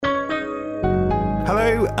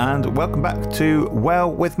Hello and welcome back to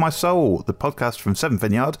Well With My Soul, the podcast from Seven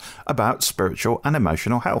Vineyard about spiritual and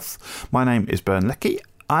emotional health. My name is Bern Leckie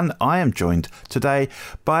and I am joined today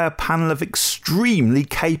by a panel of extremely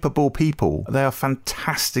capable people. They are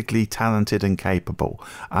fantastically talented and capable,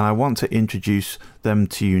 and I want to introduce them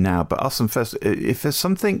to you now. But ask them first, if there's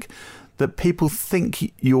something that people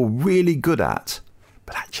think you're really good at,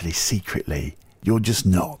 but actually secretly you're just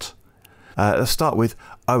not. Let's start with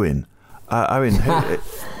Owen. Owen,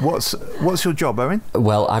 what's your job, Owen?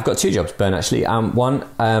 Well, I've got two jobs, Ben, actually. One,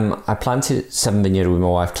 I planted Seven Vineyard with my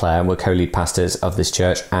wife, Claire, and we're co-lead pastors of this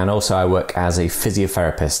church. And also I work as a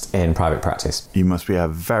physiotherapist in private practice. You must be a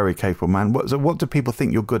very capable man. What do people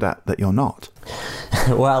think you're good at that you're not?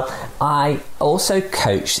 Well, I also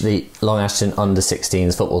coach the Long Ashton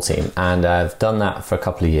under-16s football team, and I've done that for a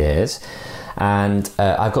couple of years. And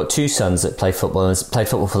I've got two sons that play football and played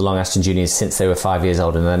football for the Long Ashton Juniors since they were 5 years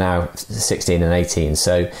old, and they're now 16 and 18.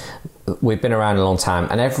 So we've been around a long time,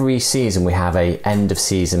 and every season we have a end of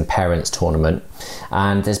season parents tournament.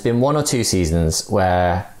 And there's been one or two seasons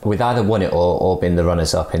where we've either won it or been the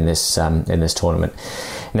runners up in this tournament.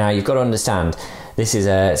 Now you've got to understand, this is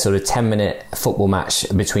a sort of 10-minute football match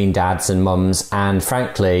between dads and mums, and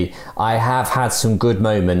frankly, I have had some good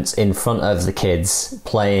moments in front of the kids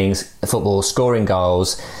playing football, scoring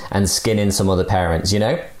goals, and skinning some other parents, you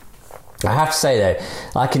know? I have to say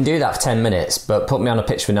though, I can do that for 10 minutes, but put me on a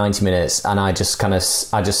pitch for 90 minutes and I just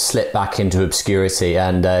slip back into obscurity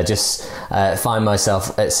and find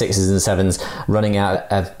myself at sixes and sevens running out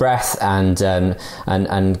of breath and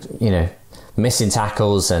you know, missing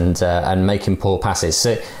tackles and making poor passes.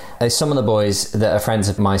 So some of the boys that are friends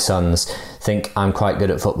of my sons think I'm quite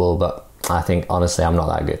good at football, but I think honestly I'm not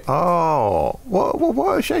that good. Oh,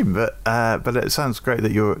 what a shame! But it sounds great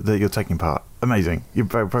that you're taking part. Amazing. You're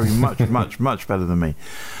probably much better than me.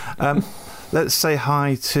 Let's say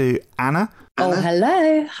hi to Anna. Oh,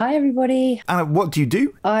 hello. Hi, everybody. Anna, what do you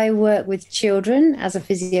do? I work with children as a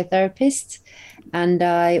physiotherapist, and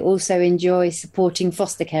I also enjoy supporting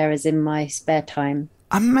foster carers in my spare time.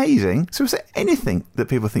 Amazing. So is there anything that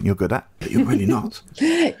people think you're good at that you're really not?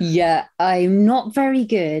 Yeah, I'm not very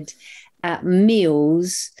good at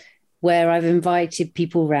meals where I've invited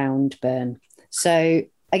people round, Bern. So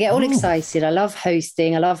I get all excited. I love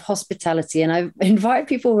hosting. I love hospitality. And I invite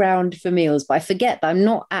people round for meals, but I forget that I'm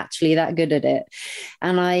not actually that good at it.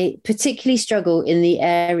 And I particularly struggle in the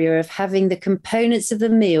area of having the components of the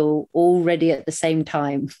meal all ready at the same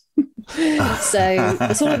time. So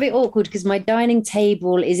it's all a bit awkward because my dining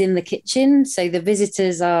table is in the kitchen. So the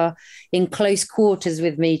visitors are in close quarters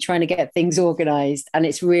with me trying to get things organised. And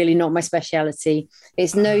it's really not my speciality.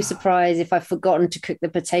 It's no surprise if I've forgotten to cook the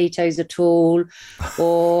potatoes at all,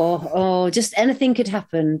 or just anything could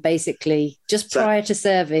happen, basically. Just prior to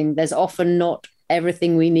serving, there's often not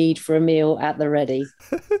everything we need for a meal at the ready.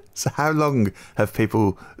 So how long have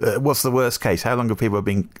people, what's the worst case? How long have people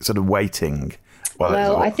been sort of waiting?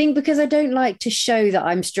 Well, I think because I don't like to show that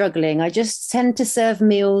I'm struggling, I just tend to serve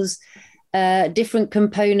meals, different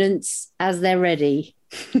components as they're ready.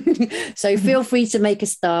 So feel free to make a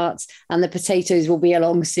start and the potatoes will be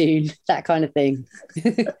along soon, that kind of thing.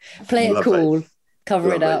 Play it cool,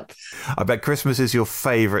 cover it up. I bet Christmas is your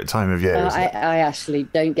favourite time of year, isn't it? I actually,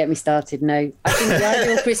 don't get me started, no. I think the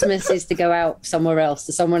ideal Christmas is to go out somewhere else,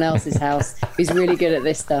 to someone else's house who's really good at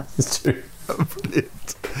this stuff. It's true.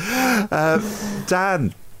 Brilliant.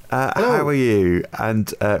 Dan, how are you?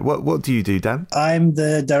 And what do you do, Dan? I'm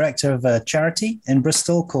the director of a charity in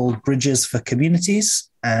Bristol called Bridges for Communities,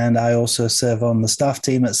 and I also serve on the staff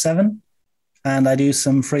team at Seven, and I do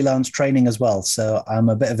some freelance training as well, so I'm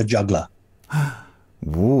a bit of a juggler.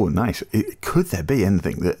 Whoa, nice. Could there be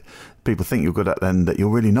anything that people think you're good at then that you're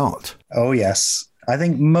really not? Oh, yes. I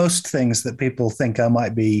think most things that people think I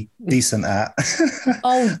might be decent at.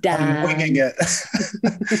 Oh, Dan. I'm winging it.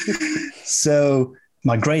 So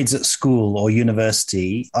my grades at school or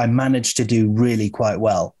university, I managed to do really quite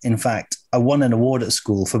well. In fact, I won an award at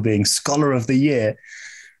school for being Scholar of the Year.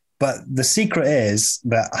 But the secret is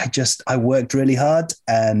that I worked really hard,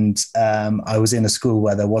 and I was in a school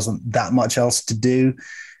where there wasn't that much else to do.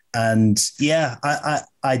 And yeah,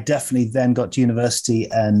 I definitely then got to university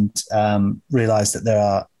and realized that there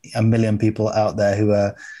are a million people out there who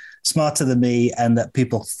are smarter than me and that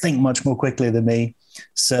people think much more quickly than me.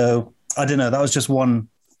 So I don't know, that was just one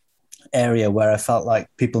area where I felt like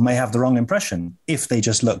people may have the wrong impression if they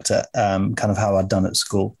just looked at kind of how I'd done at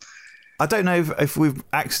school. I don't know if we've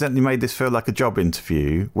accidentally made this feel like a job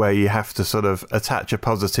interview where you have to sort of attach a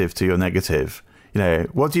positive to your negative. You know,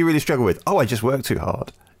 what do you really struggle with? Oh, I just work too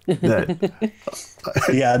hard. No.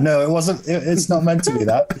 Yeah, no, it wasn't. It's not meant to be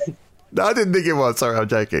that. No, I didn't think it was. Sorry, I'm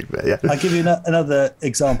joking. But yeah. I'll give you another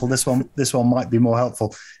example. This one might be more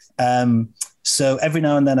helpful. So every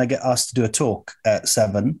now and then I get asked to do a talk at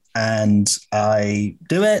 7 and I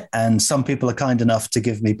do it. And some people are kind enough to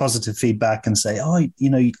give me positive feedback and say, oh,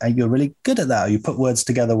 you're really good at that. Or you put words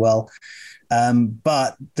together well.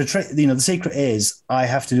 But the secret is I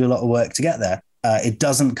have to do a lot of work to get there. It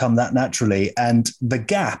doesn't come that naturally. And the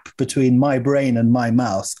gap between my brain and my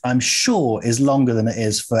mouth, I'm sure, is longer than it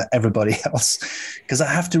is for everybody else, because I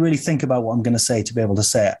have to really think about what I'm going to say to be able to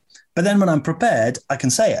say it. But then when I'm prepared, I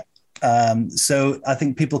can say it. So I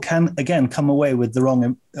think people can, again, come away with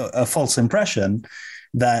a false impression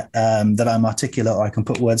that I'm articulate or I can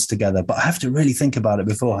put words together, but I have to really think about it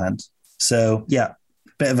beforehand. So yeah,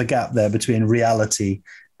 bit of a gap there between reality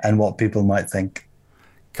and what people might think.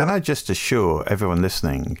 Can I just assure everyone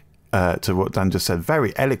listening to what Dan just said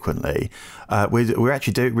very eloquently, we're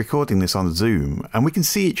actually recording this on Zoom and we can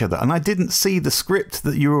see each other. And I didn't see the script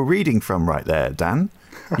that you were reading from right there, Dan.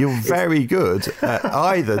 You're very good at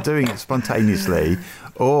either doing it spontaneously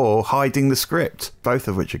or hiding the script, both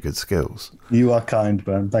of which are good skills. You are kind,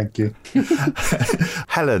 Ben. Thank you.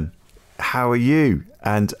 Helen, how are you?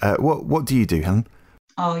 And what do you do, Helen?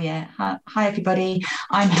 Oh, yeah. Hi, everybody.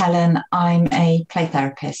 I'm Helen. I'm a play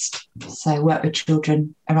therapist. So I work with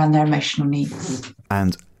children around their emotional needs.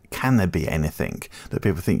 And can there be anything that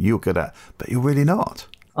people think you're good at, but you're really not?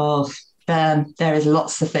 Oh, there is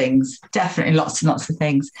lots of things. Definitely lots and lots of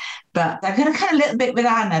things. But I'm going to kind of a little bit with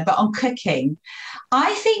Anna, but on cooking.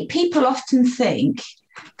 I think people often think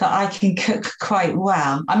that I can cook quite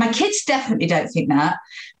well. And my kids definitely don't think that.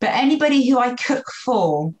 But anybody who I cook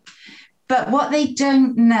for. But what they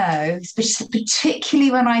don't know,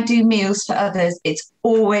 particularly when I do meals for others, it's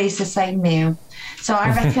always the same meal. So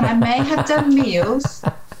I reckon I may have done meals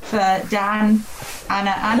for Dan,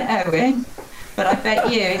 Anna and Owen, but I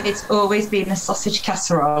bet you it's always been a sausage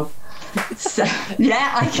casserole. So,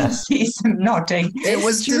 yeah, I can see some nodding. It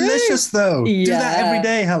was delicious, though. Yeah. Do that every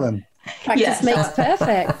day, Helen. Practice makes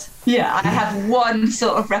perfect. Yeah, I have one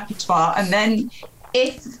sort of repertoire, and then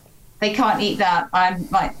if they can't eat that, I'm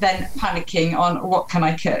like then panicking on what can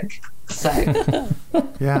I cook. So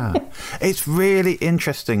yeah, it's really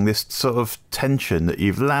interesting, this sort of tension that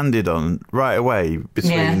you've landed on right away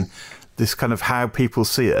between this kind of how people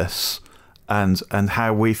see us and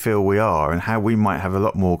how we feel we are, and how we might have a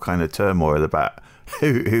lot more kind of turmoil about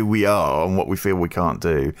who we are and what we feel we can't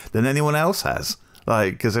do than anyone else has.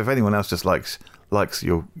 Like, because if anyone else just likes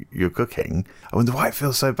your cooking, I wonder why it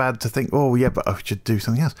feels so bad to think, oh yeah, but I should do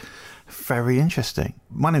something else. Very interesting.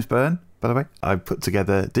 My name's Bern, by the way. I put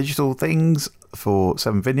together digital things for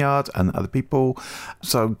Seven Vineyard and other people.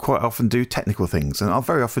 So I quite often do technical things. And I'll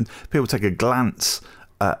very often, people take a glance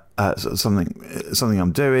at something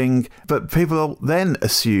I'm doing, but people then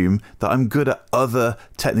assume that I'm good at other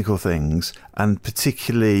technical things and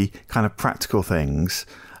particularly kind of practical things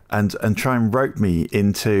and try and rope me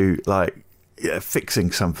into like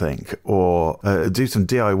fixing something or do some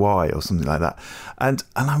DIY or something like that. And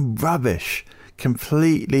I'm rubbish,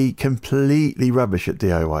 completely rubbish at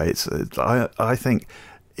DIY. I think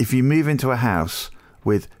if you move into a house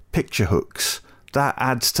with picture hooks, that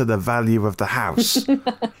adds to the value of the house.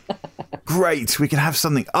 Great, we can have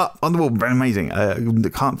something up on the wall. Amazing. I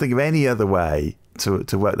can't think of any other way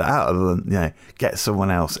to work that out other than get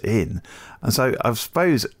someone else in. And so I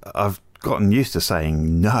suppose I've gotten used to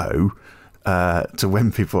saying no to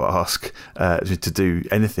when people ask to do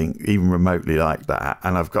anything even remotely like that,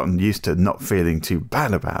 and I've gotten used to not feeling too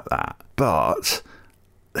bad about that. But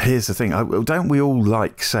here's the thing, don't we all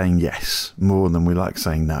like saying yes more than we like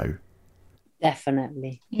saying no?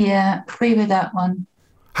 Definitely. Yeah, agree with that one.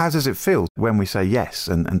 How does it feel when we say yes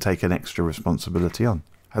and take an extra responsibility on?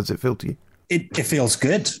 How does it feel to you? It feels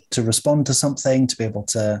good to respond to something, to be able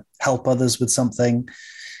to help others with something,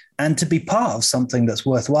 and to be part of something that's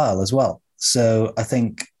worthwhile as well. So I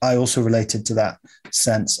think I also related to that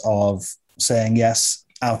sense of saying yes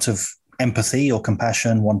out of empathy or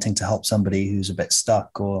compassion, wanting to help somebody who's a bit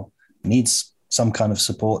stuck or needs some kind of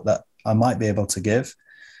support that I might be able to give.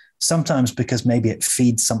 Sometimes because maybe it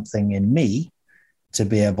feeds something in me to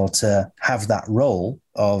be able to have that role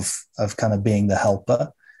of kind of being the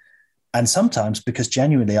helper. And sometimes because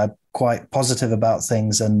genuinely I'm quite positive about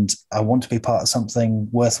things and I want to be part of something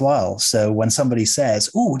worthwhile. So when somebody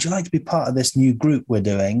says, oh, would you like to be part of this new group we're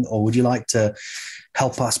doing? Or would you like to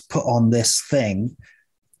help us put on this thing?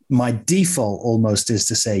 My default almost is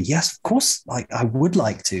to say, yes, of course, I would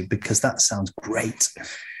like to, because that sounds great.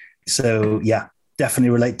 So yeah, definitely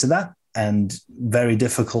relate to that, and very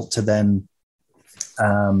difficult to then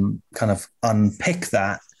kind of unpick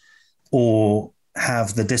that or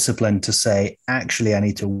have the discipline to say, actually, I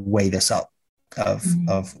need to weigh this up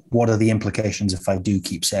of what are the implications if I do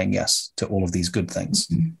keep saying yes to all of these good things.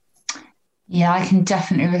 Yeah, I can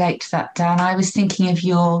definitely relate to that, Dan. I was thinking of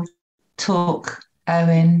your talk,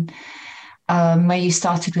 Owen, where you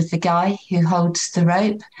started with the guy who holds the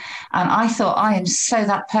rope. And I thought, I am so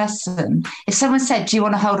that person. If someone said, do you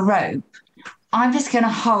want to hold a rope? I'm just going to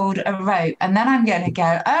hold a rope, and then I'm going to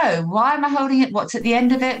go, oh, why am I holding it? What's at the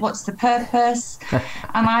end of it? What's the purpose?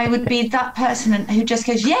 And I would be that person who just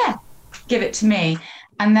goes, yeah, give it to me.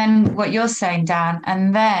 And then what you're saying, Dan,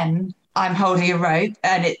 and then I'm holding a rope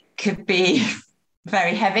and it could be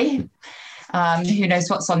very heavy. Who knows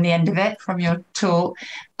what's on the end of it from your talk.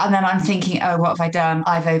 And then I'm thinking, oh, what have I done?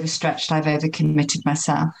 I've overstretched. I've overcommitted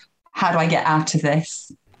myself. How do I get out of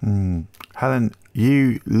this? Helen,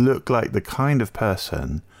 you look like the kind of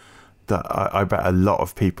person that I bet a lot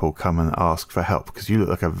of people come and ask for help, because you look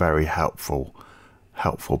like a very helpful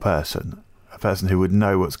person, a person who would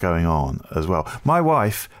know what's going on as well. My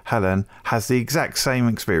wife, Helen, has the exact same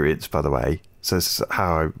experience, by the way. So this is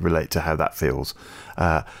how I relate to how that feels.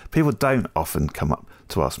 People don't often come up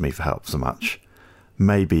to ask me for help so much.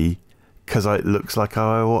 Maybe because it looks like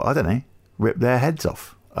I don't know, rip their heads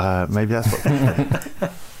off. Maybe that's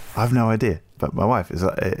what... I have no idea. But my wife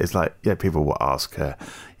is like, yeah, people will ask her,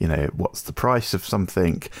 what's the price of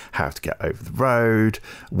something, how to get over the road,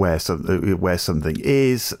 where something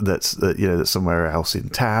is that's somewhere else in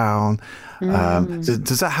town.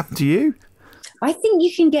 Does that happen to you? I think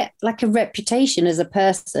you can get like a reputation as a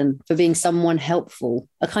person for being someone helpful,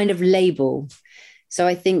 a kind of label. So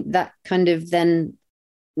I think that kind of then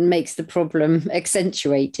makes the problem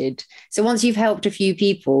accentuated. So once you've helped a few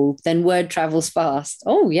people, then word travels fast.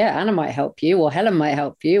 Oh yeah, Anna might help you, or Helen might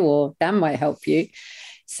help you, or Dan might help you.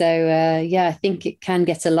 So I think it can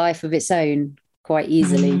get a life of its own quite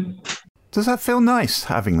easily. Does that feel nice,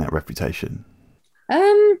 having that reputation?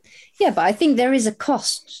 Yeah, but I think there is a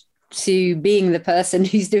cost to being the person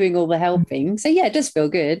who's doing all the helping. So yeah, it does feel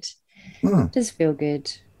good. It does feel good.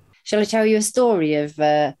 Shall I tell you a story of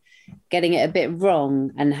getting it a bit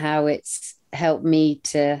wrong and how it's helped me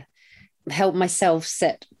to help myself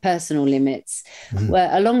set personal limits? Well,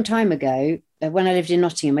 a long time ago, when I lived in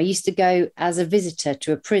Nottingham, I used to go as a visitor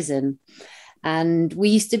to a prison, and we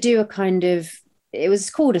used to do a kind of, it was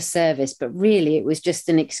called a service, but really it was just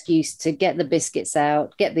an excuse to get the biscuits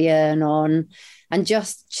out, get the urn on, and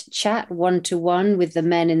just chat one-to-one with the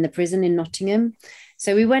men in the prison in Nottingham.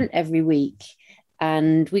 So we went every week,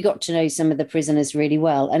 and we got to know some of the prisoners really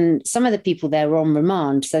well. And some of the people there were on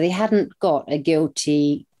remand, so they hadn't got a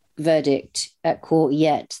guilty verdict at court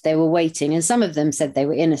yet. They were waiting, and some of them said they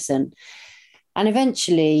were innocent. And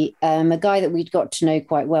eventually, a guy that we'd got to know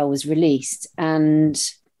quite well was released, and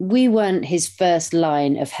we weren't his first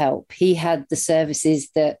line of help. He had the services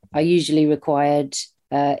that are usually required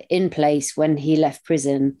in place when he left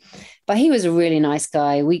prison. But he was a really nice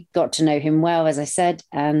guy. We got to know him well, as I said,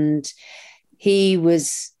 and he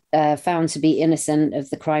was found to be innocent of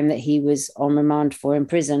the crime that he was on remand for in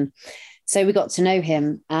prison. So we got to know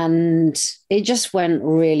him, and it just went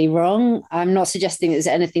really wrong. I'm not suggesting it was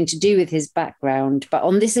anything to do with his background, but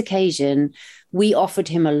on this occasion, we offered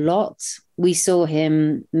him a lot. We saw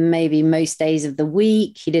him maybe most days of the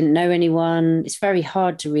week. He didn't know anyone. It's very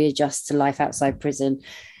hard to readjust to life outside prison.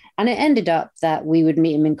 And it ended up that we would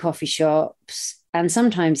meet him in coffee shops, and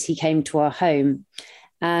sometimes he came to our home.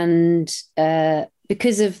 And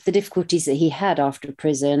because of the difficulties that he had after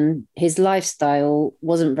prison, his lifestyle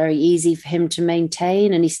wasn't very easy for him to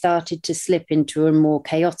maintain, and he started to slip into a more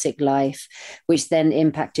chaotic life, which then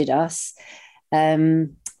impacted us.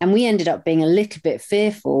 And we ended up being a little bit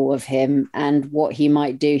fearful of him and what he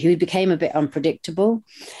might do. He became a bit unpredictable.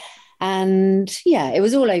 And yeah, it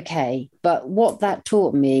was all okay. But what that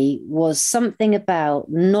taught me was something about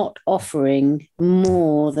not offering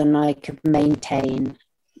more than I could maintain.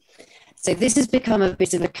 So this has become a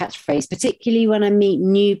bit of a catchphrase, particularly when I meet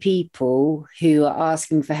new people who are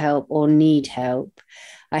asking for help or need help.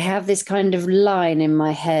 I have this kind of line in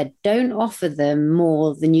my head: don't offer them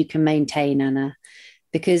more than you can maintain, Anna.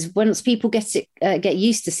 Because once people get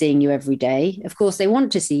used to seeing you every day, of course, they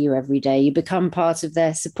want to see you every day. You become part of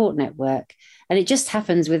their support network. And it just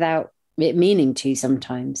happens without it meaning to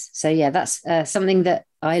sometimes. So yeah, that's something that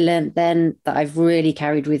I learned then that I've really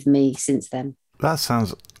carried with me since then. That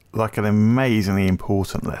sounds like an amazingly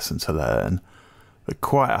important lesson to learn, but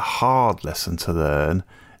quite a hard lesson to learn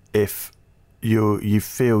if you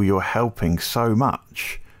feel you're helping so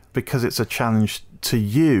much, because it's a challenge to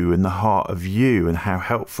you and the heart of you and how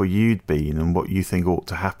helpful you'd been and what you think ought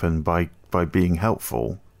to happen by being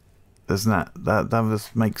helpful. doesn't it? That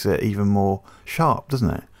just makes it even more sharp, doesn't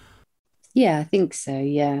it? Yeah, I think so.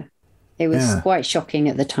 Yeah. It was quite shocking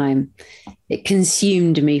at the time. It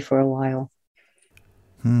consumed me for a while.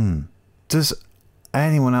 Does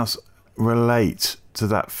anyone else relate to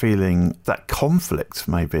that feeling, that conflict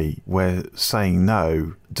maybe, where saying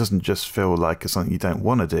no doesn't just feel like it's something you don't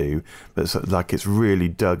want to do, but it's like it's really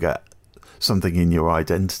dug at something in your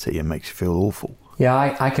identity and makes you feel awful?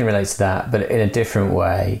 Yeah, I can relate to that, but in a different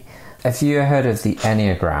way. Have you heard of the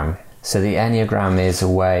Enneagram? So the Enneagram is a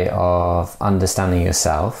way of understanding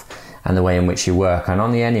yourself and the way in which you work. And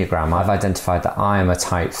on the Enneagram, I've identified that I am a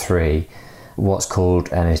type 3, what's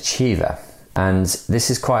called an achiever. And this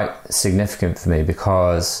is quite significant for me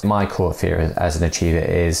because my core fear as an achiever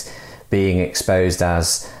is being exposed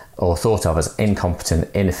as, or thought of as,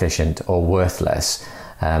 incompetent, inefficient, or worthless,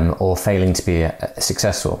 or failing to be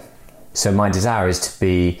successful. So my desire is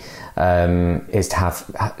to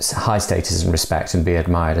have high status and respect and be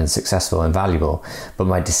admired and successful and valuable. But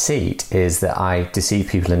my deceit is that I deceive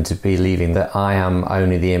people into believing that I am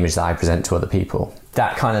only the image that I present to other people.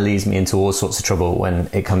 That kind of leads me into all sorts of trouble when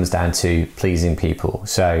it comes down to pleasing people.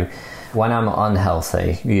 So when I'm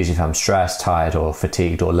unhealthy, usually if I'm stressed, tired or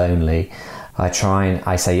fatigued or lonely, I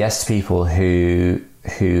say yes to people who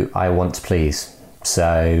I want to please.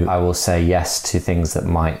 So I will say yes to things that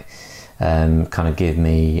might kind of give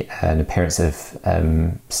me an appearance of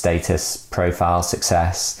status, profile,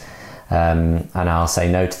 success, and I'll say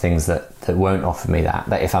no to things that won't offer me that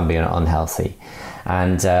if I'm being unhealthy,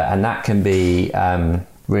 and that can be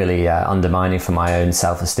really undermining for my own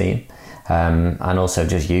self-esteem, and also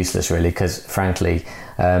just useless, really, because frankly,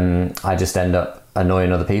 I just end up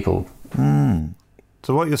annoying other people.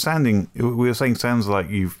 So what you're saying sounds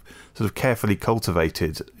like you've sort of carefully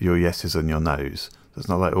cultivated your yeses and your nos. It's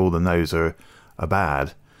not like all the no's are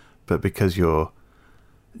bad, but because you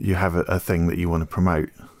have a thing that you want to promote,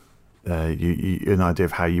 an idea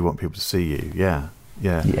of how you want people to see you. Yeah.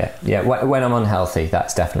 When I'm unhealthy,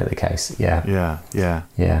 that's definitely the case. Yeah. Yeah,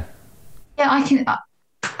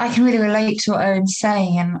 I can really relate to what Owen's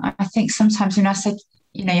saying, and I think sometimes when I say,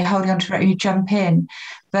 you're holding on to it, you jump in,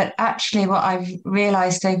 but actually, what I've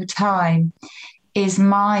realised over time is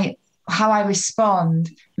how I respond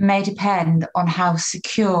may depend on how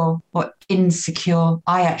secure or insecure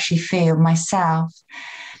I actually feel myself.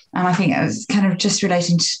 And I think I was kind of just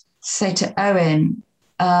relating to say to Owen,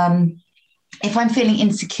 if I'm feeling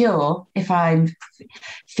insecure, if I'm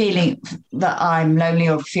feeling that I'm lonely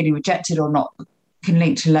or feeling rejected or not, can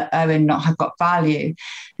link to Owen not have got value,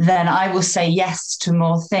 then I will say yes to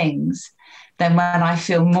more things than when I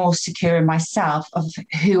feel more secure in myself of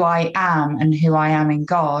who I am and who I am in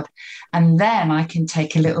God. And then I can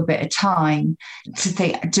take a little bit of time to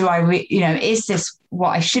think, is this what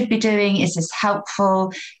I should be doing? Is this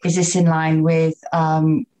helpful? Is this in line with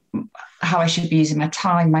how I should be using my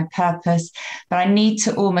time, my purpose? But I need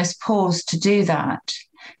to almost pause to do that,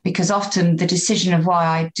 because often the decision of why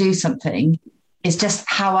I do something is just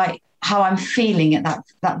how I'm feeling at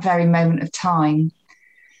that very moment of time.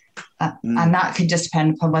 And that can just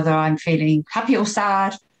depend upon whether I'm feeling happy or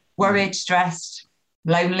sad, worried, stressed,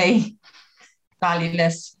 lonely,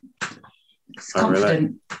 valueless,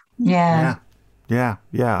 confident. Yeah.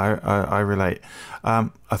 I relate. I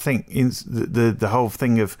think the whole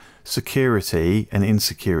thing of security and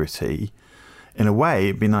insecurity, in a way,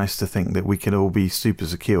 it'd be nice to think that we can all be super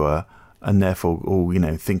secure and therefore all,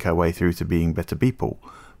 think our way through to being better people.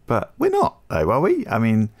 But we're not, though, are we? I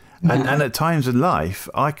mean, and at times in life,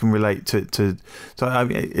 I can relate to so I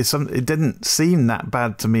mean, it didn't seem that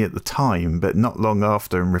bad to me at the time, but not long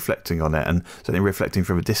after, and reflecting on it, and certainly reflecting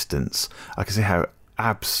from a distance, I can see how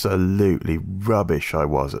absolutely rubbish I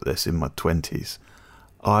was at this in my 20s.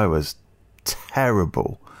 I was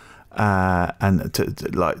terrible. And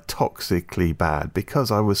like toxically bad,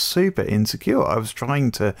 because I was super insecure. I was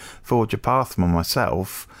trying to forge a path for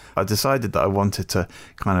myself. I decided that I wanted to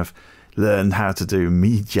kind of learn how to do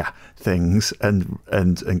media things and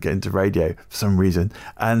get into radio for some reason.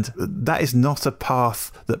 And that is not a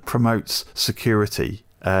path that promotes security,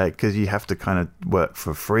 because you have to kind of work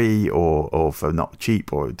for free or for not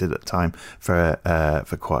cheap, or did at the time for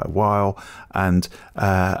quite a while. And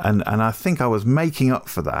I think I was making up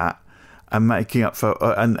for that. And making up for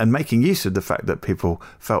and making use of the fact that people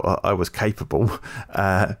felt I was capable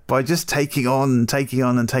by just taking on loads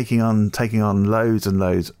and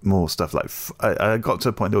loads more stuff. Like I got to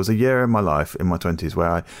a point. There was a year in my life in my 20s where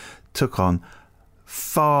I took on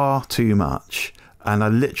far too much, and I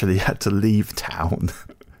literally had to leave town,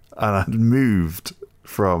 and I moved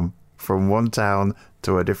from one town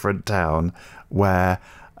to a different town where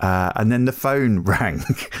And then the phone rang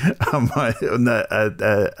at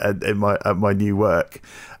my new work,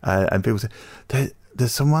 and people said,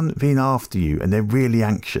 "There's someone being after you, and they're really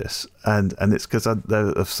anxious, and it's because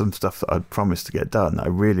of some stuff that I'd promised to get done. I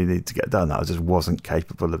really need to get done that I just wasn't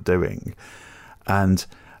capable of doing, and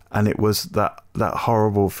it was that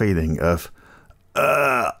horrible feeling of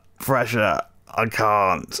pressure. I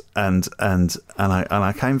can't, and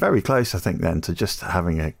I came very close, I think, then to just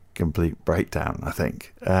having a complete breakdown, I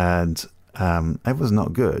think, and it was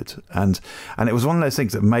not good, and it was one of those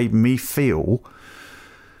things that made me feel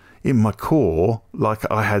in my core like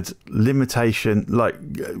I had limitation, like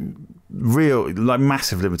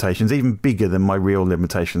massive limitations, even bigger than my real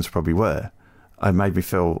limitations probably were. It made me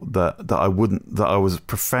feel that I was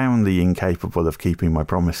profoundly incapable of keeping my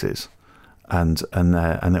promises. And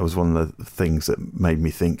it was one of the things that made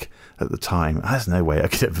me think at the time, there's no way I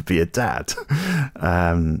could ever be a dad.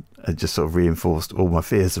 It just sort of reinforced all my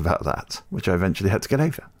fears about that, which I eventually had to get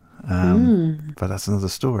over. But that's another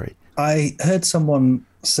story. I heard someone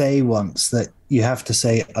say once that you have to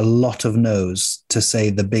say a lot of no's to say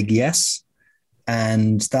the big yes.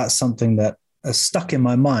 And that's something that has stuck in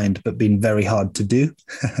my mind, but been very hard to do.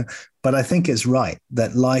 But I think it's right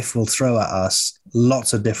that life will throw at us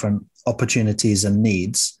lots of different opportunities and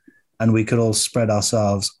needs, and we could all spread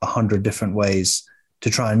ourselves 100 different ways to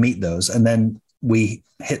try and meet those, and then we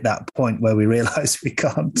hit that point where we realize we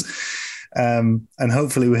can't, and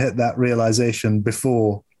hopefully we hit that realization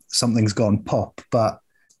before something's gone pop. But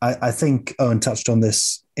I think Owen touched on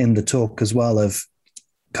this in the talk as well, of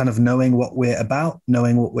kind of knowing what we're about,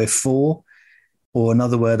 knowing what we're for, or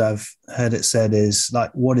another word I've heard it said is like,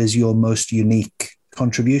 what is your most unique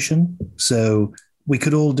contribution? So we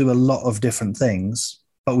could all do a lot of different things,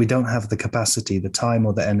 but we don't have the capacity, the time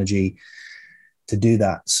or the energy to do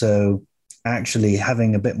that. So actually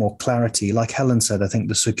having a bit more clarity, like Helen said, I think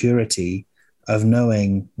the security of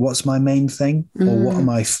knowing what's my main thing, or what are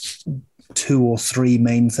my 2 or 3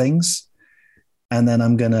 main things. And then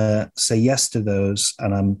I'm going to say yes to those.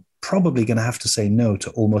 And I'm probably going to have to say no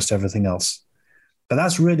to almost everything else. But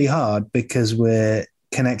that's really hard because we're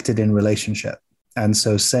connected in relationship. And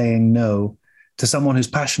so saying no to someone who's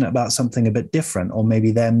passionate about something a bit different, or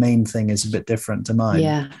maybe their main thing is a bit different to mine.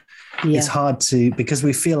 Yeah. It's hard to, because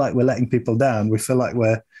we feel like we're letting people down. We feel like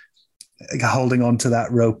we're holding on to that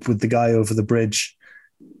rope with the guy over the bridge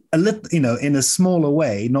a little, in a smaller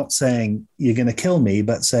way, not saying you're going to kill me,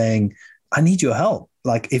 but saying, I need your help.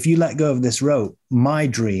 Like, if you let go of this rope, my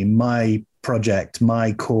dream, my project,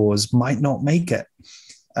 my cause might not make it.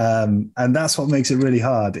 And that's what makes it really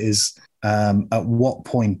hard, is at what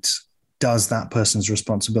point does that person's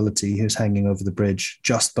responsibility who's hanging over the bridge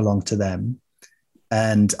just belong to them?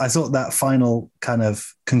 And I thought that final kind of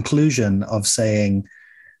conclusion of saying,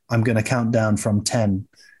 I'm going to count down from 10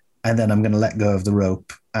 and then I'm going to let go of the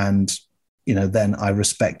rope. And, then I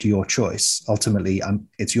respect your choice. Ultimately,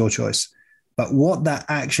 it's your choice. But what that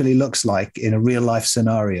actually looks like in a real life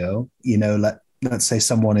scenario, let's say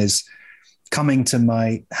someone is coming to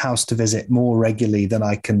my house to visit more regularly than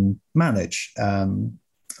I can manage,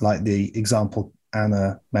 like the example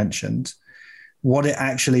Anna mentioned, what it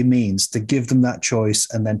actually means to give them that choice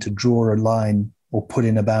and then to draw a line or put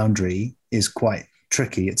in a boundary is quite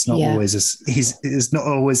tricky. It's not always it's not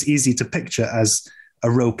always easy to picture as a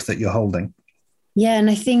rope that you're holding. Yeah, and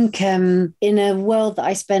I think in a world that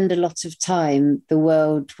I spend a lot of time, the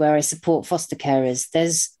world where I support foster carers,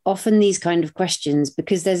 there's often these kind of questions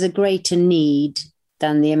because there's a greater need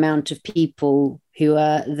than the amount of people who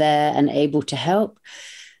are there and able to help.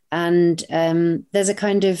 And there's a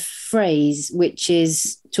kind of phrase which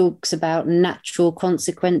talks about natural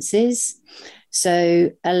consequences.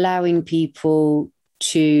 So allowing people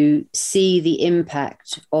to see the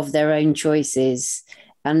impact of their own choices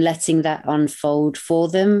and letting that unfold for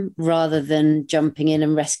them rather than jumping in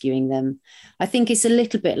and rescuing them. I think it's a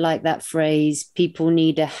little bit like that phrase, people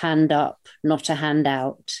need a hand up, not a hand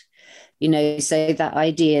out. So that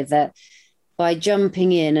idea that by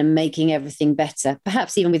jumping in and making everything better,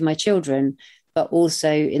 perhaps even with my children, but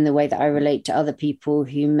also in the way that I relate to other people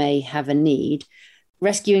who may have a need,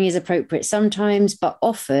 rescuing is appropriate sometimes, but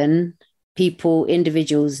often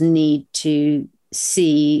individuals need to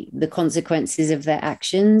see the consequences of their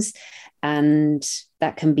actions, and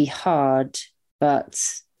that can be hard, but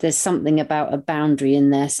there's something about a boundary in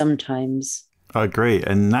there sometimes. I agree,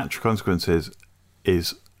 and natural consequences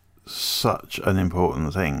is such an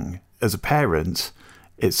important thing. As a parent,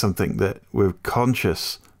 it's something that we're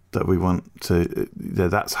conscious that we want to,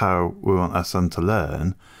 that's how we want our son to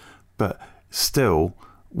learn, but still,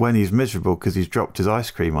 when he's miserable because he's dropped his ice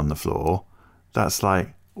cream on the floor, that's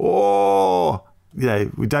like, oh,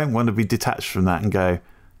 we don't want to be detached from that and go,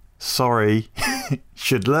 sorry,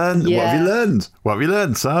 should learn. Yeah. What have you learned? What have you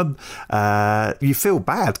learned, son? You feel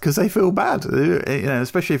bad because they feel bad,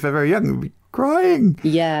 especially if they're very young, crying.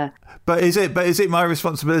 Yeah. But is it my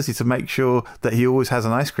responsibility to make sure that he always has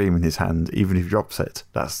an ice cream in his hand, even if he drops it?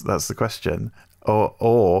 That's the question.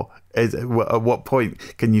 Or at what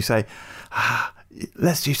point can you say,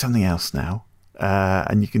 let's do something else now,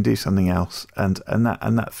 and you can do something else, and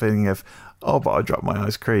that feeling of, oh, but I dropped my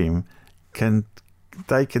ice cream,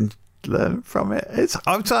 they can learn from it.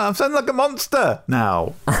 I'm sounding like a monster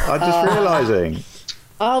now. I'm just realising.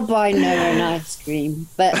 I'll buy Noah an ice cream,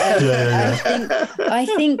 but I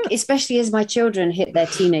think especially as my children hit their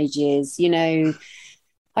teenage years,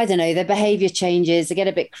 I don't know, their behavior changes, they get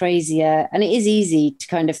a bit crazier, and it is easy to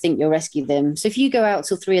kind of think you'll rescue them. So if you go out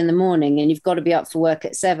till 3 a.m. and you've got to be up for work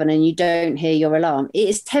at 7 and you don't hear your alarm, it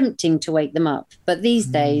is tempting to wake them up. But these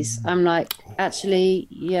days I'm like, actually,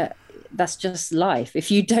 yeah, that's just life.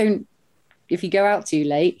 If you go out too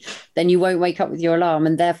late, then you won't wake up with your alarm,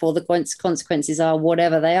 and therefore the consequences are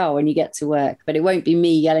whatever they are when you get to work. But it won't be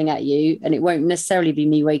me yelling at you, and it won't necessarily be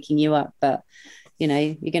me waking you up. But,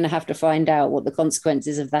 you're going to have to find out what the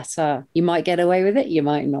consequences of that are. You might get away with it, you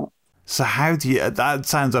might not. So that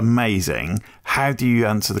sounds amazing. How do you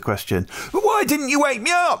answer the question, why didn't you wake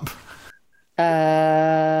me up?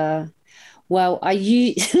 Well,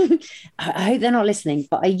 I hope they're not listening,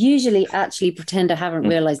 but I usually actually pretend I haven't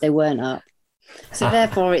realised they weren't up. So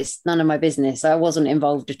therefore, it's none of my business. I wasn't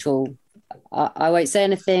involved at all. I won't say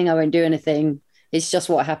anything. I won't do anything. It's just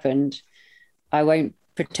what happened. I won't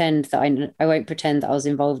pretend that I was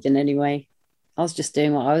involved in any way. I was just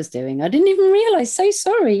doing what I was doing. I didn't even realise. So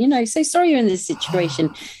sorry. So sorry you're in this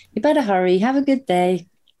situation. You better hurry. Have a good day.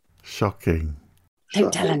 Shocking.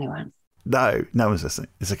 Don't tell anyone. No one's listening.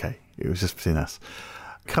 It's okay. It was just between us.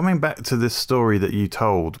 Coming back to this story that you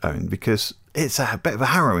told, Owen, because it's a bit of a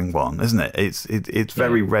harrowing one, isn't it? It's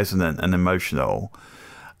very resonant and emotional.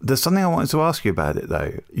 There's something I wanted to ask you about it,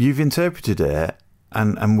 though. You've interpreted it,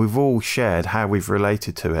 and we've all shared how we've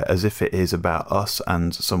related to it as if it is about us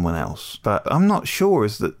and someone else. But I'm not sure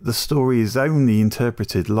that the story is only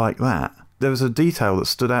interpreted like that. There was a detail that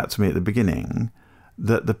stood out to me at the beginning,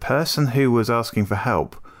 that the person who was asking for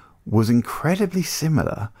help was incredibly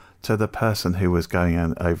similar to the person who was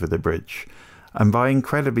going over the bridge. And by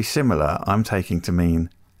incredibly similar, I'm taking to mean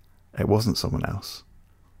it wasn't someone else.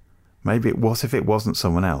 Maybe what if it wasn't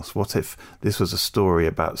someone else? What if this was a story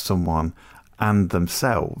about someone and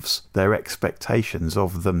themselves, their expectations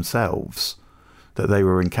of themselves that they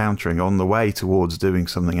were encountering on the way towards doing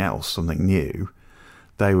something else, something new?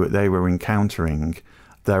 They were encountering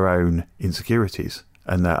their own insecurities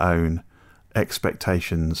and their own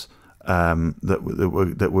expectations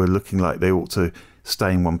that were looking like they ought to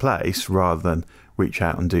stay in one place rather than reach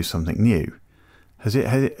out and do something new. Has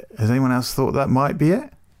anyone else thought that might be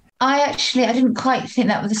it? I didn't quite think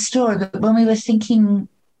that was the story, but when we were thinking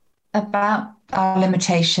about our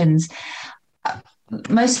limitations,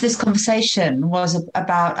 most of this conversation was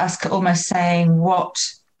about us almost saying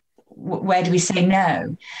where do we say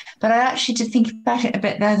no? But I actually did think about it a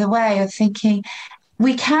bit the other way of thinking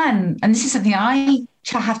we can, and this is something I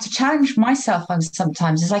have to challenge myself on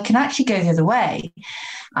sometimes, is I can actually go the other way,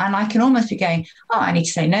 and I can almost be going, I need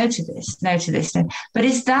to say no to this. But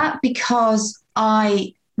is that because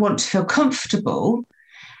I want to feel comfortable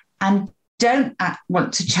and don't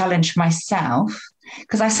want to challenge myself?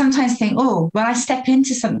 Because I sometimes think, when I step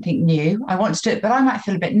into something new, I want to do it, but I might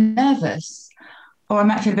feel a bit nervous, or I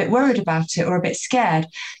might feel a bit worried about it, or a bit scared.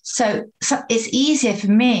 So it's easier for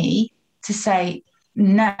me to say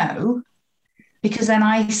no, because then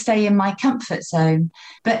I stay in my comfort zone.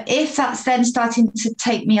 But if that's then starting to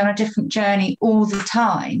take me on a different journey all the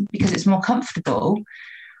time because it's more comfortable,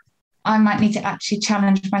 I might need to actually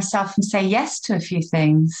challenge myself and say yes to a few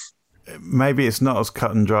things. Maybe it's not as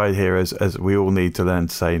cut and dried here as we all need to learn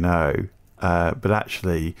to say no, but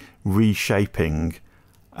actually reshaping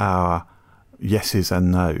our yeses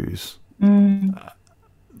and nos,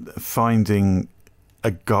 finding a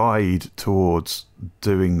guide towards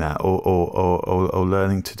doing that or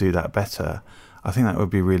learning to do that better. I think that would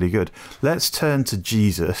be really good. Let's turn to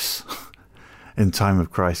Jesus in time of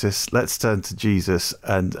crisis. Let's turn to Jesus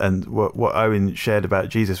and what Owen shared about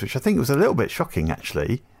Jesus, which I think was a little bit shocking,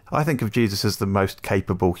 actually. I think of Jesus as the most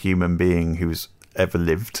capable human being who's ever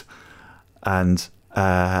lived, and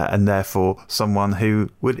therefore someone who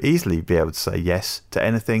would easily be able to say yes to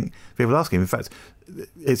anything people ask him. In fact,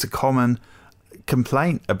 it's a common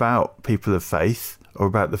complaint about people of faith, or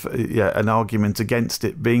about an argument against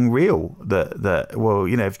it being real, that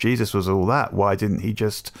if Jesus was all that, why didn't he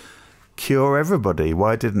just cure everybody?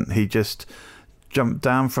 Why didn't he just jump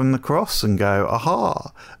down from the cross and go,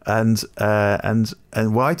 aha? And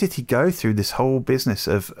why did he go through this whole business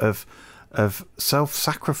of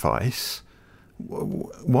self-sacrifice?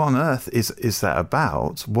 What on earth is that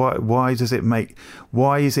about? Why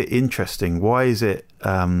is it interesting? Why is it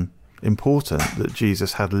important that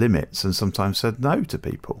Jesus had limits and sometimes said no to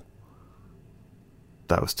people?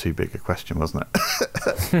 That was too big a question, wasn't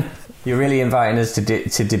it? You're really inviting us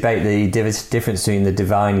to debate the difference between the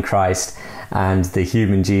divine Christ and the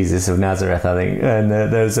human Jesus of Nazareth, I think. And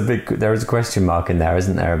there is a question mark in there,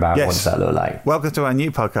 isn't there, about what does that look like? Welcome to our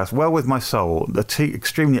new podcast, Well With My Soul,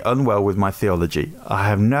 extremely unwell with my theology. I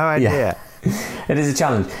have no idea. Yeah. It is a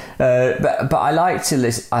challenge. But I like to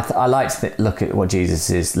listen. I like to look at what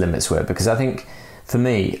Jesus' limits were, because I think, for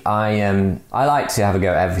me, I like to have a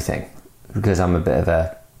go at everything, because I'm a bit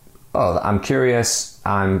of I'm curious,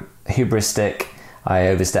 I'm hubristic, I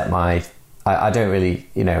overstep I don't really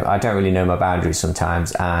know my boundaries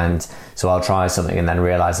sometimes, and so I'll try something and then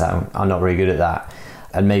realise that I'm not very good at that,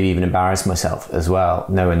 and maybe even embarrass myself as well,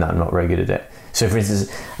 knowing that I'm not very good at it. So, for instance,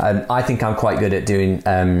 I think I'm quite good at doing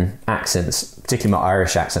accents, particularly my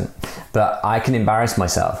Irish accent, but I can embarrass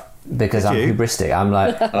myself because I'm hubristic. I'm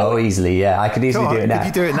like, easily, yeah, I could easily do it now. Could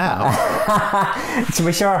you do it now? To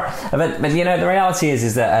be sure, but the reality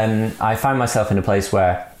is that I find myself in a place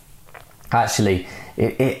where actually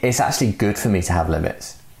it's actually good for me to have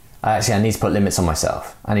limits. I need to put limits on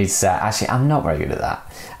myself. I need to say, actually, I'm not very good at that.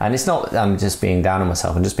 And it's not I'm just being down on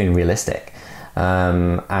myself. I'm just being realistic.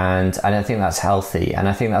 And I think that's healthy. And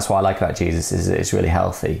I think that's what I like about Jesus, is that it's really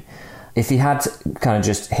healthy. If he had kind of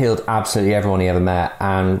just healed absolutely everyone he ever met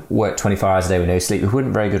and worked 24 hours a day with no sleep, he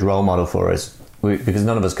wouldn't be a very good role model for us, because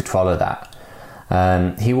none of us could follow that.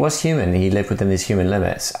 He was human. He lived within his human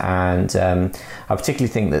limits, and I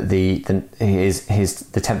particularly think that the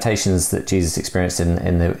temptations that Jesus experienced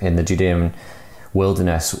in the Judean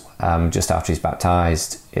wilderness just after he's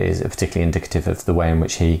baptized is particularly indicative of the way in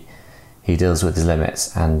which he deals with his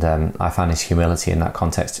limits. And I find his humility in that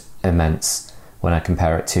context immense when I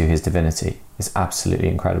compare it to his divinity. It's absolutely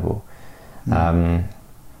incredible. He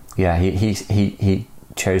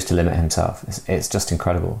chose to limit himself. It's just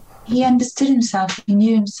incredible. He understood himself. He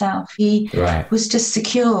knew himself. He was just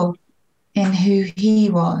secure in who he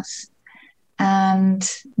was and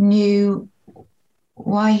knew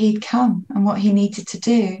why he'd come and what he needed to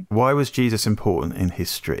do. Why was Jesus important in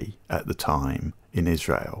history at the time in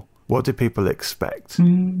Israel? What did people expect?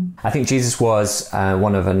 I think Jesus was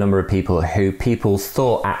one of a number of people who people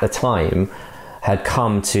thought at the time had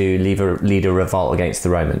come to lead a revolt against the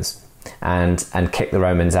Romans and kick the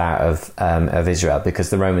Romans out of Israel,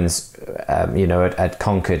 because the Romans, had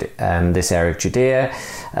conquered this area of Judea.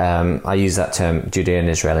 I use that term Judea and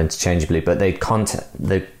Israel interchangeably, but they conquered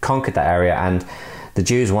that area, and the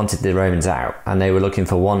Jews wanted the Romans out, and they were looking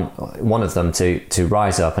for one of them to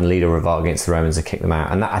rise up and lead a revolt against the Romans and kick them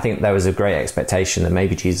out. And I think there was a great expectation that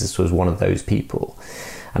maybe Jesus was one of those people.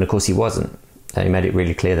 And of course he wasn't. And he made it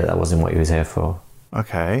really clear that wasn't what he was here for.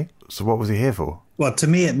 Okay, so what was he here for? Well, to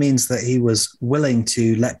me, it means that he was willing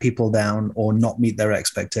to let people down or not meet their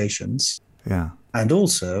expectations. Yeah. And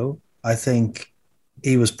also, I think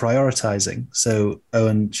he was prioritizing. So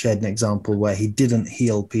Owen shared an example where he didn't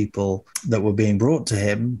heal people that were being brought to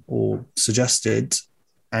him or suggested,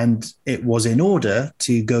 and it was in order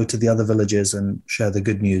to go to the other villages and share the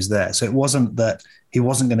good news there. So it wasn't that he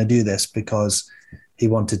wasn't going to do this because he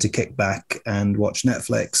wanted to kick back and watch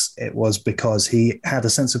Netflix. It was because he had a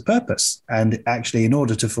sense of purpose. And actually, in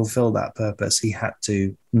order to fulfill that purpose, he had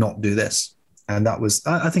to not do this. And that was,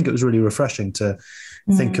 I think it was really refreshing to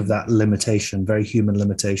think of that limitation, very human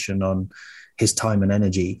limitation on his time and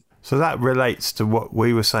energy. So that relates to what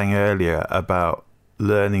we were saying earlier about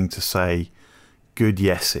learning to say good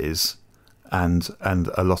yeses and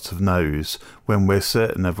a lot of no's when we're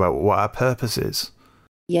certain about what our purpose is.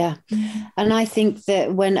 Yeah. And I think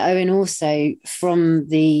that when Owen also, from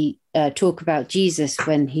the talk about Jesus,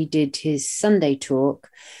 when he did his Sunday talk,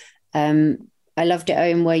 I loved it,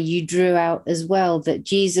 Owen, where you drew out as well that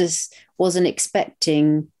Jesus wasn't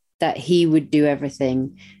expecting that he would do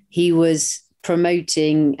everything. He was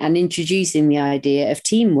promoting and introducing the idea of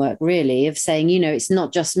teamwork, really, of saying, it's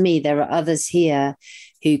not just me. There are others here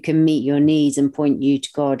who can meet your needs and point you to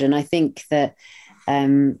God. And I think that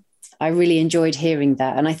I really enjoyed hearing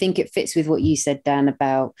that. And I think it fits with what you said, Dan,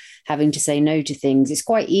 about having to say no to things. It's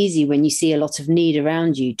quite easy when you see a lot of need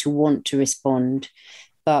around you to want to respond.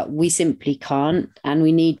 but we simply can't. And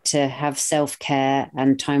we need to have self-care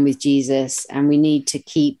and time with Jesus, and we need to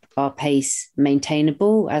keep our pace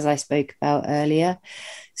maintainable, as I spoke about earlier.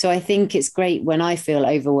 So I think it's great when I feel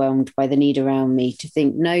overwhelmed by the need around me to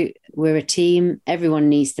think, no, we're a team. Everyone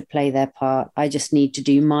needs to play their part. I just need to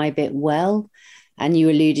do my bit well. And you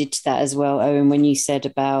alluded to that as well, Owen, when you said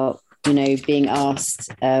about, being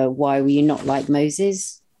asked, why were you not like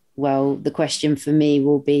Moses? Well, the question for me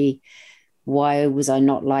will be, why was I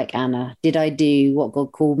not like Anna? Did I do what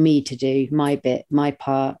God called me to do? My bit, my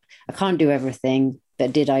part. I can't do everything,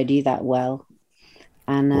 but did I do that well?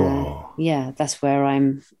 And that's where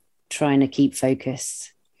I'm trying to keep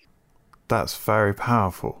focused. That's very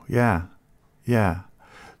powerful. Yeah.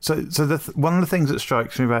 So one of the things that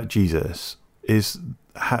strikes me about Jesus is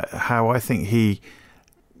how I think he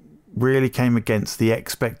really came against the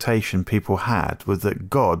expectation people had, was that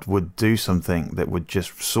God would do something that would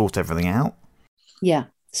just sort everything out. Yeah.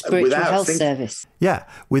 Spiritual health service. Yeah.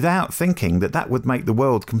 Without thinking that would make the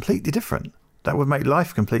world completely different. That would make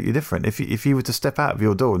life completely different. If you were to step out of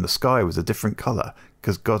your door and the sky was a different colour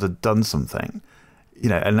because God had done something,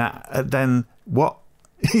 and then what?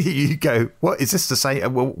 You go, what is this to say?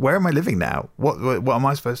 Well, where am I living now? What am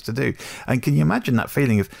I supposed to do? And can you imagine that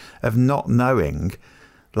feeling of not knowing,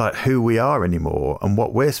 like, who we are anymore and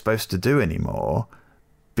what we're supposed to do anymore,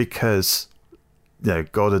 because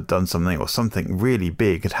God had done something, or something really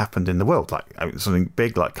big had happened in the world, like something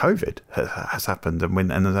big like COVID has happened, and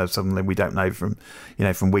then suddenly we don't know from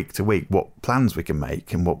week to week what plans we can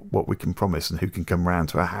make and what we can promise and who can come round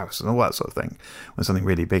to our house and all that sort of thing when something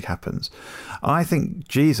really big happens. I think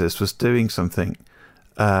Jesus was doing something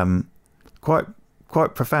quite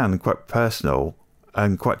profound and quite personal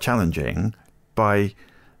and quite challenging by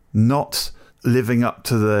not living up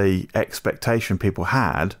to the expectation people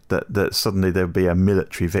had that suddenly there would be a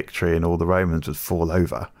military victory and all the Romans would fall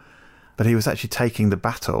over. But he was actually taking the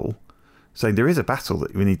battle, saying there is a battle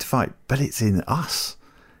that we need to fight, but it's in us.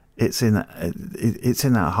 It's in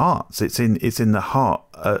our hearts. It's in the heart.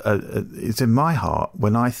 It's in my heart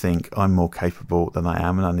when I think I'm more capable than I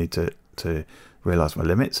am, and I need to realise my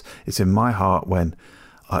limits. It's in my heart when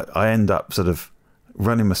I end up sort of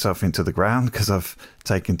running myself into the ground because I've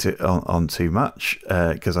taken on too much,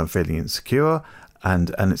 because I'm feeling insecure,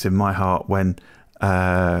 and it's in my heart when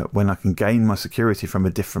I can gain my security from a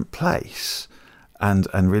different place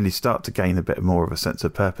and really start to gain a bit more of a sense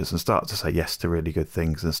of purpose and start to say yes to really good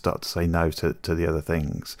things and start to say no to the other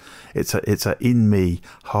things. It's a in me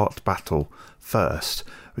heart battle first,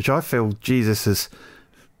 which I feel Jesus has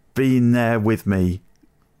been there with me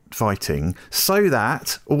fighting, so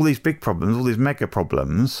that all these big problems, all these mega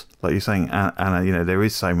problems, like you're saying, Anna, there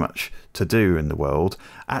is so much to do in the world.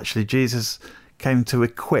 Actually, Jesus came to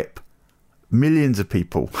equip millions of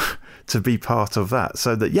people to be part of that,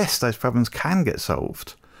 so that yes, those problems can get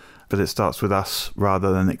solved, but it starts with us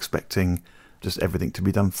rather than expecting just everything to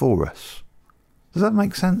be done for us. Does that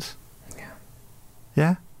make sense?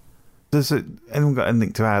 Yeah. Does anyone got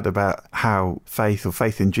anything to add about how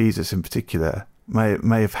faith in Jesus in particular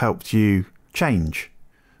may have helped you change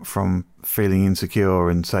from feeling insecure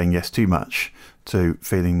and saying yes too much to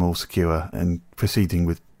feeling more secure and proceeding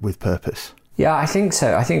with purpose? Yeah, I think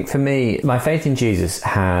so. I think for me, my faith in Jesus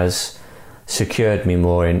has secured me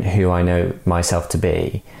more in who I know myself to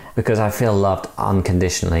be, because I feel loved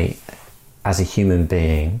unconditionally as a human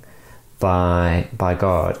being by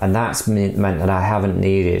God. And that's meant that I haven't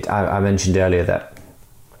needed... I mentioned earlier that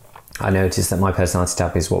I noticed that my personality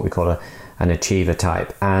type is what we call an achiever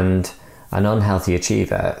type, and an unhealthy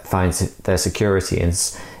achiever finds their security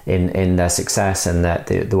in their success and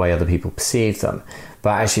the way other people perceive them.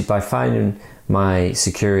 But actually, by finding my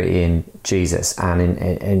security in Jesus and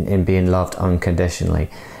in being loved unconditionally,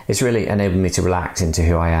 it's really enabled me to relax into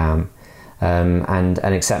who I am, and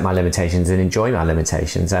accept my limitations and enjoy my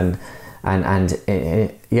limitations, and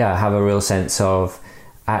have a real sense of,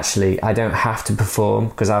 actually, I don't have to perform,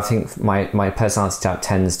 because I think my personality type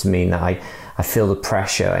tends to mean that I feel the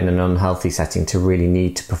pressure in an unhealthy setting to really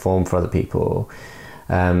need to perform for other people,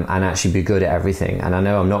 and actually be good at everything. And I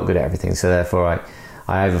know I'm not good at everything, so therefore I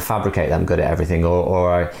either fabricate that I'm good at everything,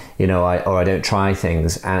 or I don't try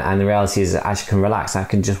things. And the reality is that I actually can relax. I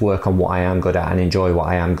can just work on what I am good at and enjoy what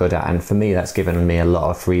I am good at. And for me, that's given me a lot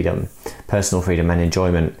of freedom, personal freedom and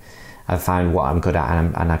enjoyment. I've found what I'm good at,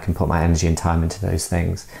 and I can put my energy and time into those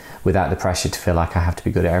things without the pressure to feel like I have to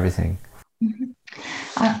be good at everything.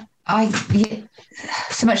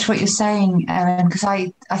 So much what you're saying, Aaron, because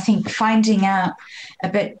I think finding out a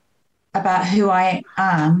bit about who I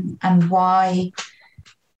am and why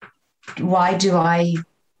do I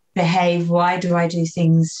behave, why do I do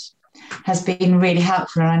things has been really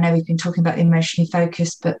helpful. And I know we've been talking about the emotionally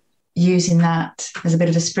focused, but using that as a bit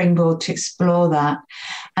of a springboard to explore that,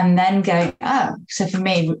 and then going, so for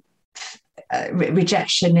me,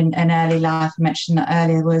 rejection in early life, I mentioned that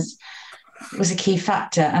earlier, was a key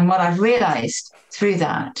factor. And what I've realized through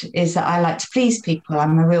that is that I like to please people.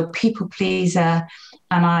 I'm a real people pleaser,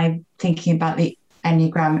 and I'm thinking about the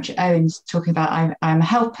Enneagram, which Owen's talking about. I'm a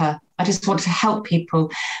helper. I just want to help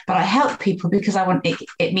people, but I help people because I want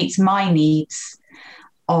it meets my needs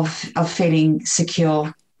of feeling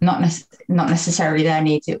secure, not necessarily their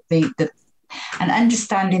needs. And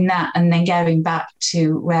understanding that, and then going back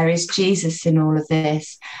to where is Jesus in all of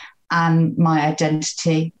this, and my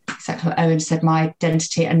identity, exactly what Owen said, my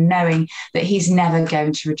identity, and knowing that he's never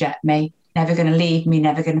going to reject me, never going to leave me,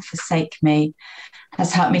 never going to forsake me,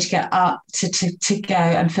 has helped me to get up, to go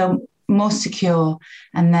and feel more secure,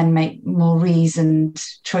 and then make more reasoned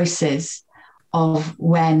choices of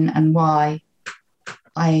when and why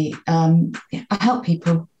I help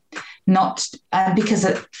people. Not because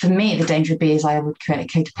for me, the danger would be is I would create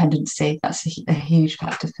codependency. That's a huge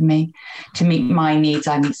factor for me. To meet my needs,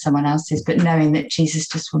 I meet someone else's, but knowing that Jesus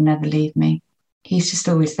just will never leave me. He's just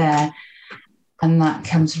always there. And that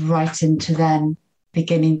comes right into then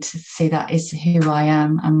beginning to see that is who I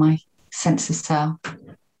am and my sense of self.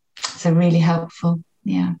 So really helpful.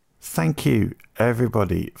 Yeah. Thank you,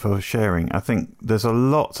 everybody, for sharing. I think there's a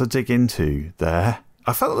lot to dig into there.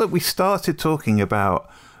 I felt that we started talking about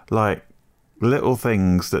like little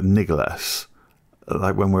things that niggle us,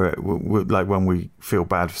 like when when we feel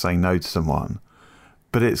bad for saying no to someone.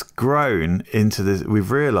 But it's grown into this.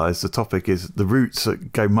 We've realised the topic is the roots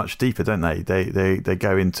that go much deeper, don't they? They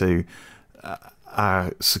go into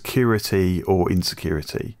our security or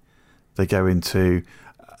insecurity. They go into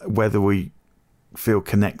whether we feel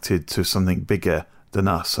connected to something bigger than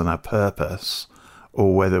us and our purpose,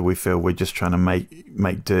 or whether we feel we're just trying to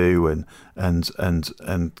make do and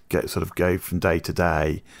get sort of go from day to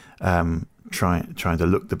day, trying to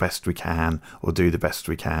look the best we can or do the best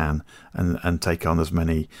we can and take on as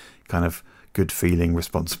many kind of good feeling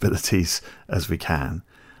responsibilities as we can.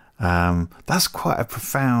 That's quite a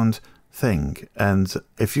profound thing. And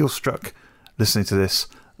if you're struck listening to this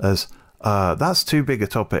as that's too big a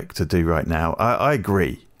topic to do right now, I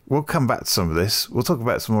agree. We'll come back to some of this. We'll talk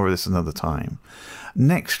about some more of this another time.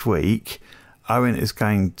 Next week, Owen is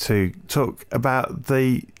going to talk about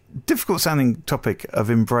the difficult sounding topic of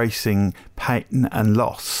embracing pain and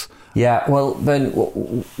loss. Yeah, well, then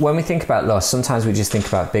when we think about loss, sometimes we just think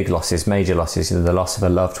about big losses, major losses, the loss of a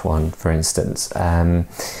loved one, for instance,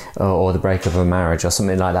 or the breakup of a marriage or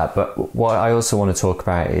something like that. But what I also want to talk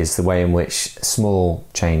about is the way in which small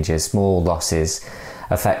changes, small losses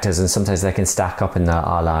affect us, and sometimes they can stack up in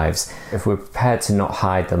our lives. If we're prepared to not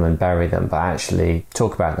hide them and bury them, but actually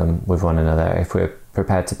talk about them with one another, if we're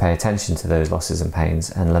prepared to pay attention to those losses and pains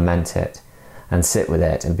and lament it and sit with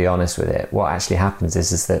it and be honest with it, what actually happens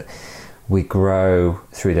is that we grow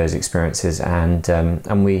through those experiences, and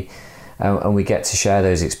we get to share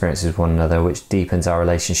those experiences with one another, which deepens our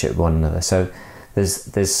relationship with one another. So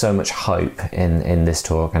there's so much hope in this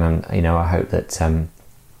talk, and I hope that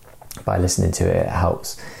by listening to it, it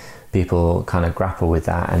helps people kind of grapple with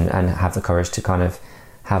that and have the courage to kind of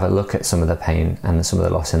have a look at some of the pain and some of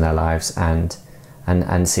the loss in their lives and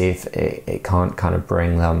see if it can't kind of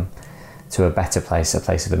bring them to a better place, a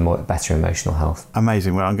place of better emotional health.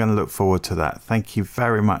 Amazing. Well, I'm going to look forward to that. Thank you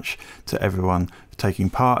very much to everyone for taking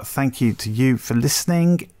part. Thank you to you for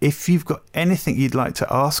listening. If you've got anything you'd like to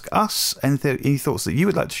ask us, any thoughts that you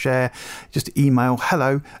would like to share, just email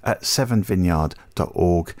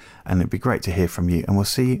hello@sevenvineyard.org, and it'd be great to hear from you, and we'll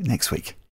see you next week.